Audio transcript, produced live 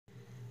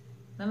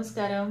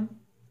Namaskaram.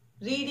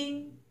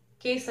 Reading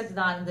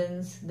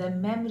Sachitanandan's The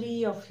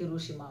Memory of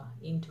Hiroshima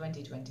in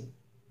 2020.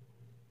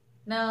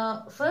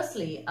 Now,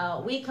 firstly,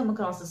 we come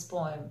across this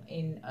poem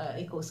in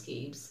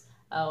Ecoscapes,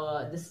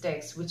 this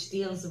text which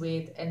deals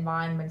with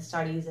environment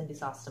studies and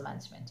disaster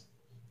management.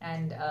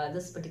 And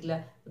this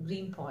particular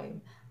green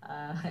poem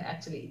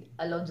actually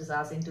launches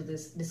us into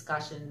these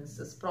discussions,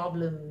 these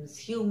problems,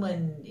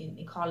 human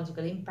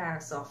ecological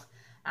impacts of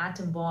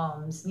atom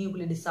bombs,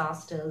 nuclear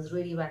disasters,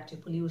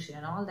 radioactive pollution,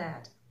 and all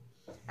that.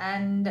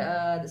 And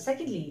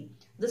secondly,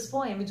 this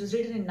poem, which was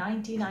written in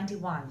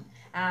 1991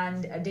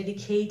 and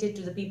dedicated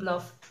to the people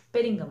of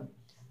Perringam,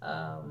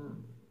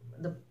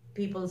 the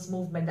people's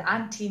movement, the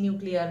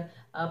anti-nuclear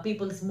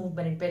people's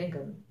movement in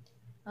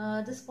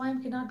Perringam. This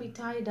poem cannot be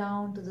tied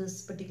down to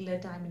this particular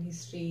time in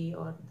history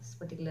or this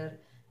particular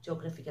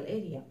geographical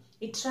area.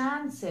 It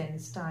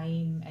transcends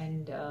time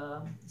and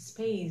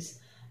space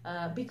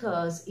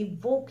because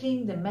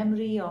evoking the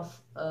memory of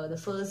the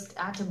first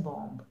atom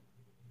bomb,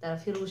 that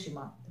of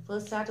Hiroshima, the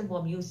first atom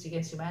bomb used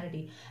against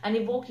humanity, and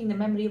evoking the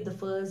memory of the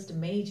first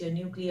major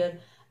nuclear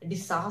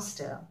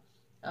disaster,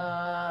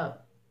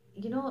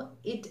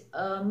 it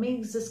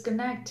makes us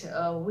connect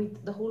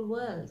with the whole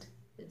world.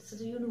 It's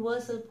a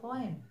universal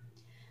poem.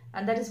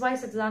 And that is why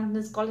Sachitanandan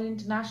is called an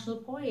international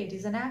poet.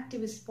 He's an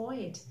activist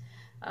poet.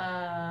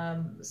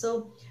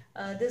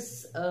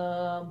 This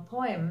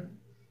poem,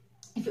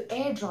 if you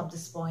airdrop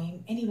this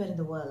poem anywhere in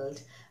the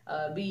world,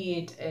 be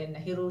it in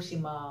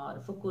Hiroshima or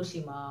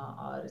Fukushima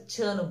or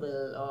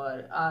Chernobyl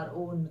or our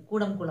own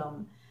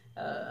Kudamkulam,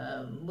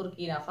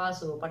 Burkina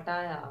Faso,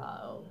 Pattaya,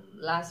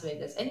 Las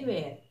Vegas,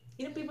 anywhere,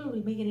 people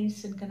will make an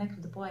instant connect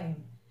with the poem.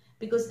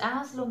 Because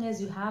as long as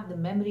you have the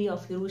memory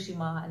of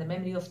Hiroshima and the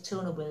memory of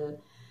Chernobyl,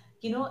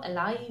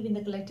 alive in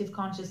the collective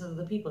consciousness of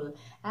the people,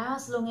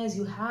 as long as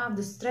you have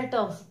this threat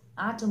of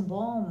atom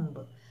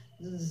bomb,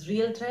 this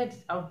real threat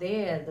out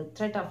there, the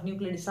threat of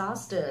nuclear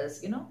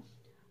disasters,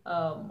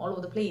 all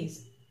over the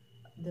place,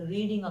 the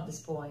reading of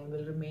this poem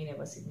will remain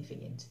ever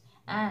significant.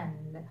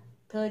 And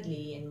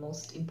thirdly, and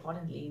most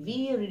importantly,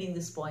 we are reading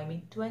this poem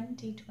in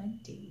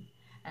 2020.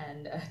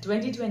 And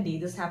 2020,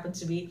 this happens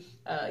to be,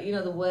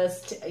 the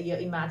worst year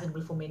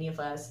imaginable for many of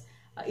us.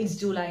 It's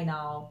July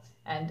now,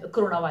 and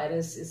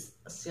coronavirus is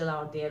still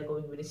out there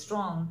going very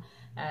strong.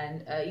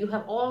 And you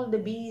have all the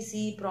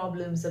BC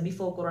problems,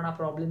 before corona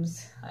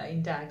problems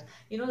intact.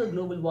 The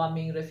global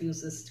warming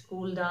refuses to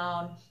cool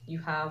down. You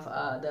have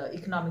the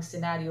economic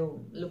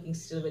scenario looking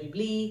still very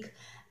bleak.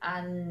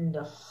 And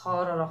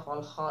horror of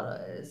all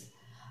horrors,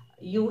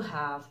 you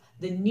have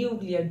the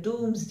nuclear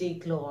doomsday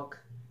clock,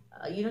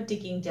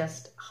 ticking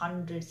just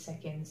 100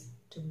 seconds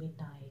to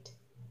midnight.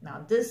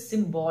 Now, this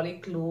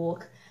symbolic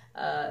clock,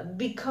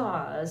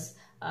 because,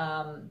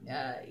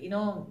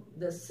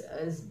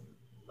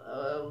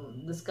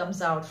 this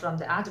comes out from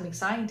the atomic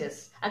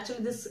scientists.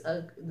 Actually,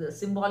 the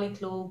symbolic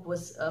cloak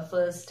was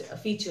first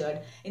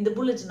featured in the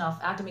Bulletin of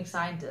Atomic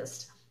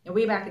Scientists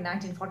way back in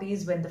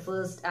 1940s, when the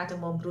first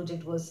atom bomb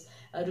project was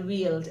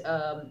unveiled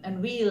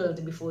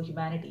before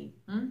humanity.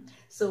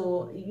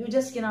 So you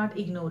just cannot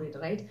ignore it,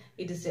 right?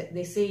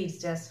 They say it's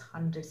just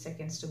 100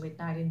 seconds to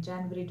midnight. In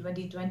January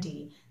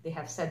 2020, they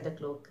have set the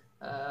clock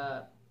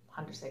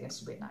 100 seconds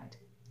to midnight.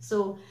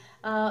 So,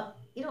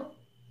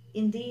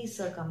 in these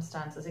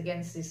circumstances,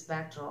 against this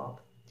backdrop,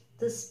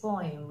 this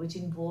poem, which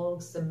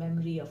invokes the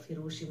memory of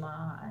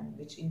Hiroshima and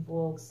which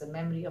invokes the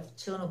memory of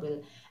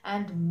Chernobyl,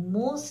 and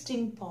most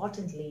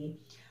importantly,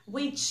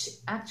 which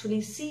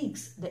actually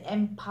seeks the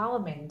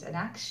empowerment and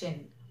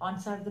action on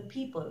side of the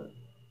people,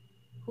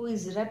 who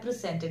is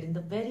represented in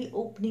the very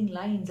opening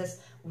lines as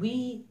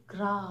we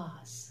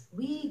grass,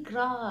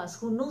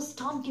 who no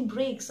storm can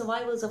break,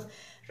 survivors of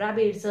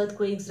rabbits,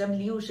 earthquakes,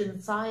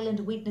 revolutions, silent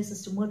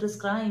witnesses to murderous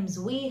crimes.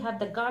 We have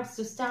the guts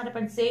to stand up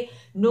and say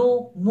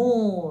no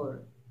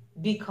more,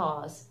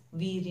 because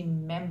we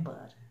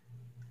remember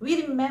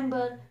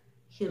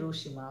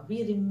Hiroshima,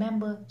 we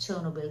remember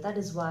Chernobyl. That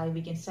is why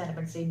we can stand up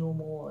and say no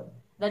more.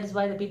 That is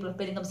why the people of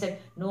Perringam said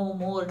no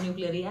more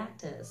nuclear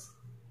reactors.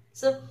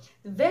 So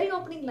the very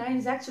opening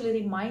lines actually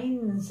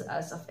reminds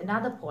us of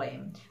another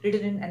poem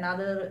written in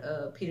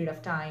another period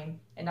of time,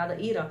 another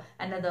era,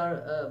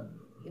 another,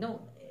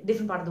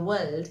 different part of the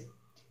world.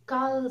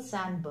 Carl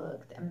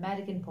Sandburg, the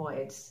American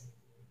poets,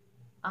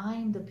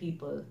 I'm the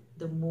people,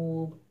 the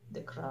mob,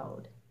 the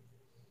crowd.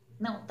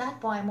 Now, that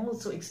poem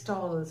also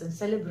extols and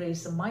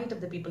celebrates the might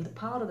of the people, the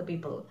power of the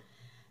people.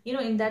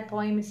 In that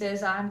poem, it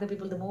says, I'm the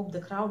people, the mob,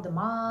 the crowd, the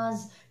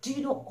mass. Do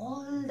you know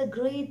all the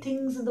great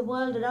things in the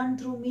world run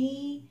through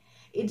me?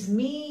 It's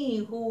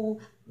me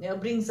who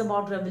brings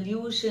about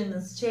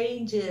revolutions,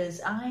 changes.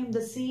 I'm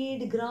the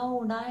seed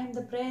ground, I'm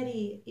the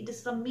prairie. It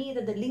is from me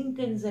that the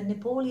Lincolns and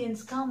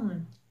Napoleons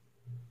come.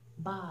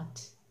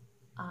 But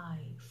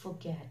I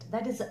forget.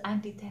 That is the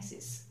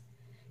antithesis.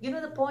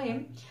 The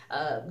poem,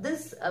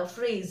 this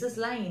phrase, this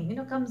line,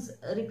 comes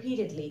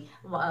repeatedly,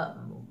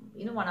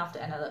 one after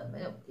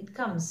another. It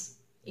comes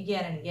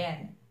again and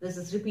again. This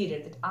is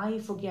repeated, that I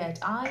forget,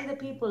 I the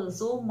people,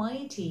 so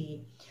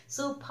mighty,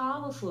 so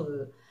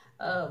powerful,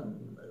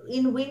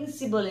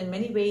 invincible in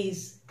many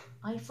ways,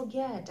 I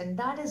forget. And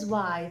that is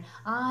why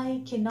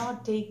I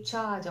cannot take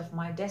charge of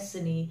my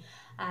destiny,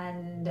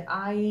 and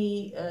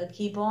I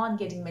keep on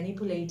getting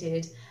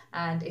manipulated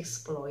and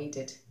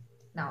exploited.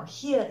 Now,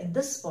 here in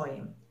this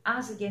poem,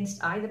 as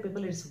against I, the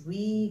people, it's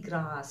we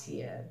grass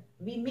here.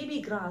 We may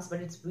be grass, but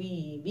it's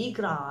we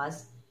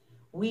grass.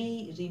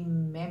 We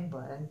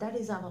remember, and that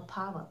is our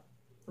power.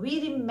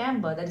 We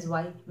remember, that is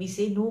why we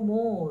say no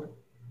more.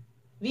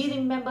 We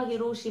remember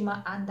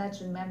Hiroshima, and that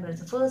remembrance.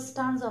 The first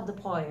stanza of the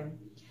poem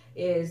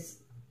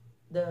is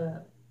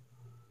the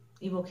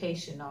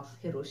evocation of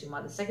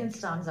Hiroshima. The second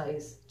stanza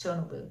is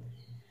Chernobyl.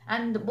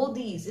 And both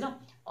these,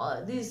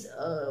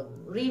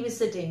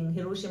 revisiting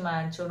Hiroshima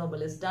and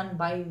Chernobyl is done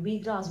by we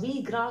grass.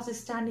 We grass is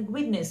standing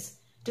witness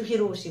to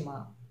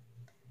Hiroshima.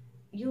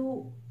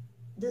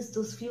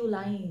 Those few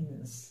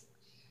lines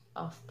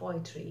of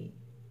poetry,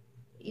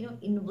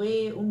 in a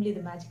way only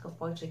the magic of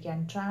poetry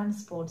can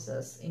transport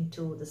us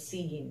into the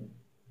scene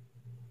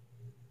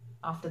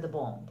after the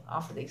bomb,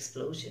 after the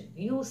explosion.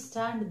 You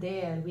stand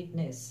there,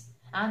 witness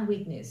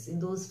in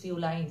those few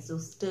lines,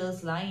 those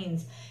terse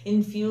lines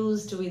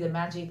infused with the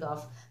magic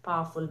of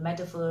powerful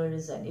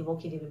metaphors and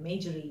evocative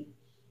imagery.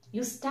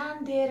 You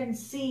stand there and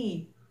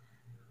see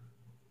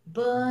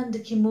burned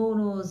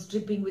kimonos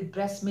dripping with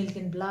breast milk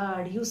and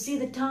blood. You see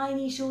the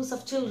tiny shoes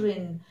of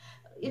children,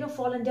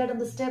 fallen dead on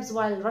the steps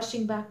while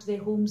rushing back to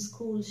their home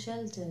school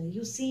shelter.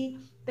 You see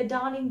the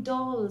darling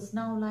dolls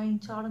now lying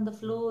charred on the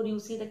floor. You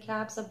see the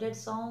caps of dead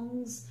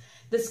songs,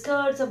 the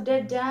skirts of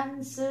dead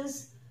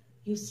dances.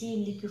 You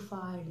see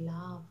liquefied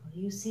love.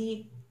 You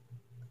see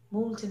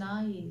molten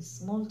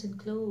eyes, molten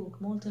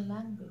cloak, molten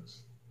language.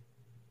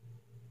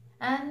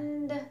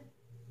 And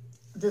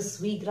the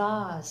sweet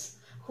grass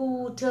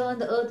who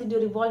turned the earth into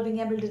a revolving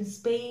emerald in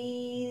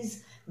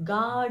space,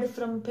 guard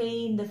from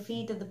pain the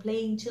feet of the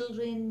playing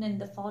children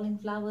and the falling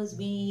flowers.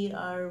 We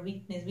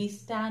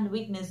stand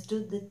witness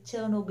to the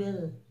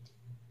Chernobyl.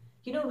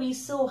 We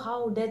saw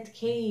how death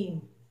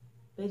came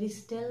very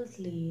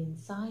stealthily and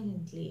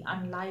silently.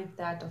 Unlike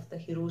that of the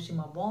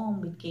Hiroshima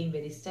bomb, it came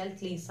very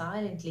stealthily,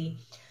 silently.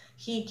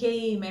 He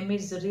came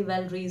amidst the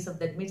revelries of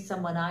that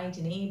midsummer night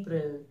in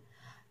April.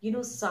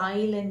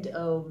 Silent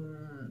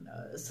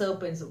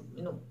serpents,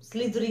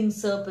 slithering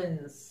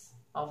serpents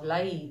of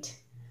light,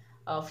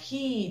 of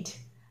heat,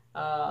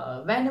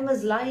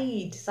 venomous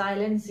light,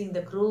 silencing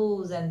the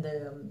crows and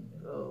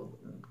the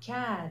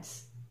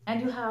cats.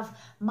 And you have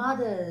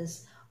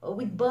mothers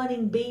with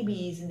burning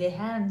babies in their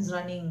hands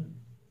running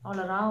all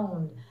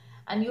around.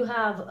 And you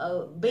have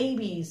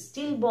babies,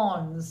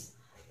 stillborns,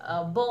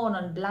 born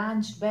on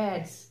blanched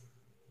beds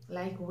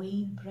like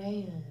vain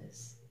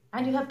prayers.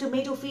 And you have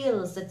tomato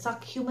fields that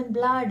suck human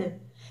blood.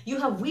 You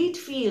have wheat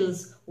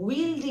fields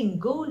wielding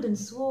golden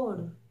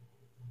sword.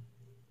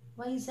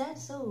 Why is that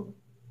so?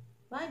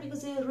 Why?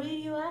 Because they are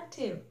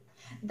radioactive.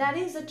 That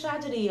is the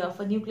tragedy of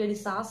a nuclear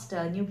disaster,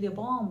 a nuclear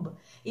bomb.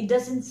 It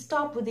doesn't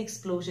stop with the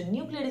explosion.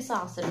 Nuclear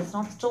disaster does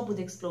not stop with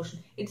the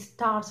explosion. It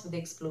starts with the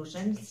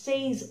explosion and it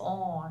stays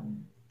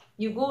on.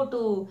 You go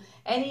to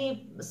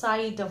any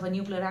site of a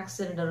nuclear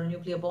accident or a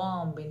nuclear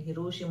bomb in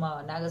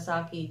Hiroshima,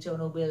 Nagasaki,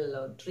 Chernobyl,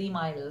 or 3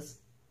 miles,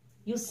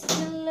 you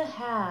still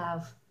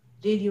have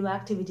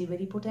radioactivity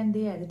very potent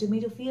there. The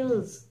tomato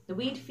fields, the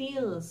wheat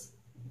fields.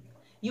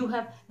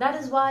 That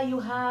is why you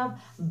have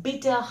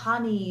bitter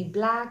honey,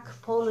 black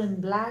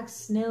pollen, black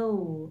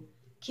snow,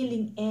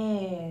 killing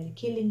air,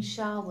 killing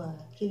shower,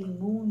 killing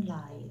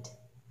moonlight.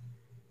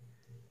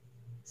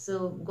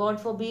 So God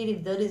forbid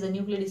if there is a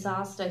nuclear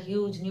disaster,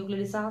 huge nuclear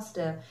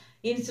disaster,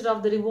 instead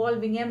of the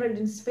revolving emerald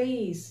in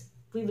space,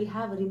 we will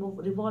have a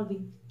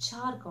revolving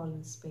charcoal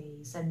in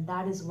space. And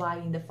that is why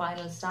in the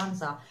final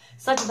stanza,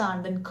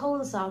 Sachitanandan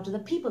calls out to the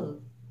people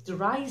to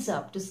rise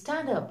up, to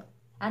stand up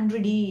and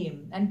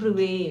redeem and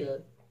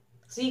prevail.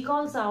 So he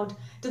calls out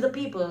to the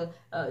people,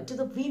 to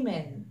the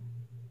women,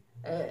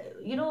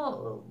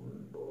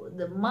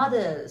 the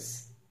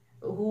mothers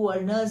who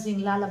are nursing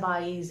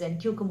lullabies and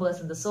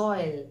cucumbers in the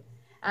soil,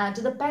 and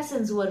to the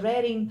peasants who are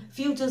rearing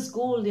future's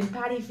gold in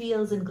paddy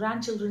fields and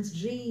grandchildren's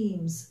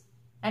dreams.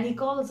 And he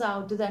calls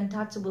out to the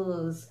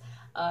untouchables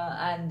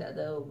and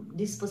the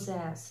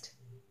dispossessed.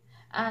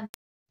 And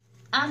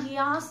he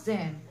asks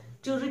them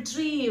to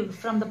retrieve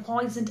from the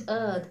poisoned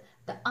earth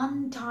the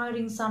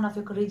untiring sun of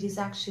your courageous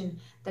action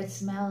that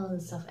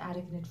smells of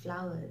arecanut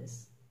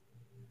flowers.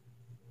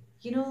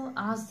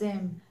 Ask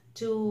them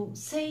to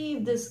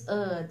save this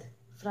earth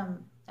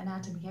from an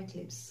atomic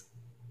eclipse.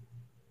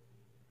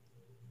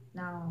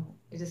 Now,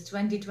 it is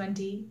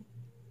 2020.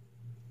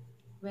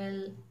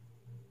 Well,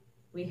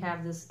 we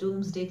have this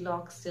doomsday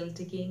clock still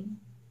ticking.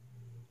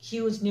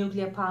 Huge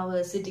nuclear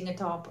power sitting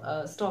atop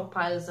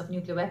stockpiles of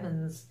nuclear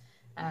weapons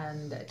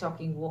and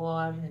talking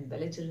war and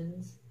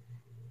belligerence.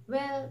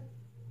 Well,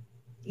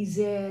 is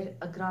there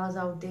a grass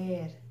out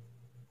there,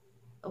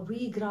 a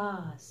wee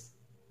grass,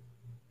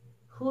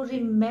 who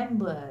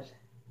remember,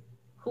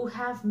 who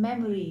have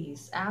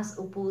memories as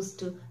opposed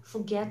to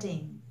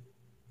forgetting,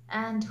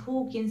 and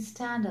who can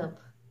stand up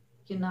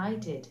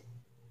united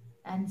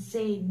and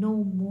say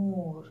no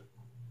more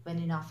when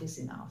enough is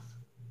enough,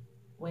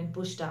 when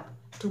pushed up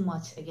too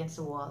much against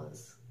the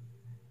walls?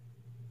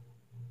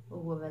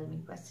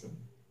 Overwhelming question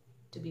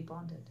to be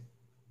pondered.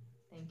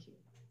 Thank you.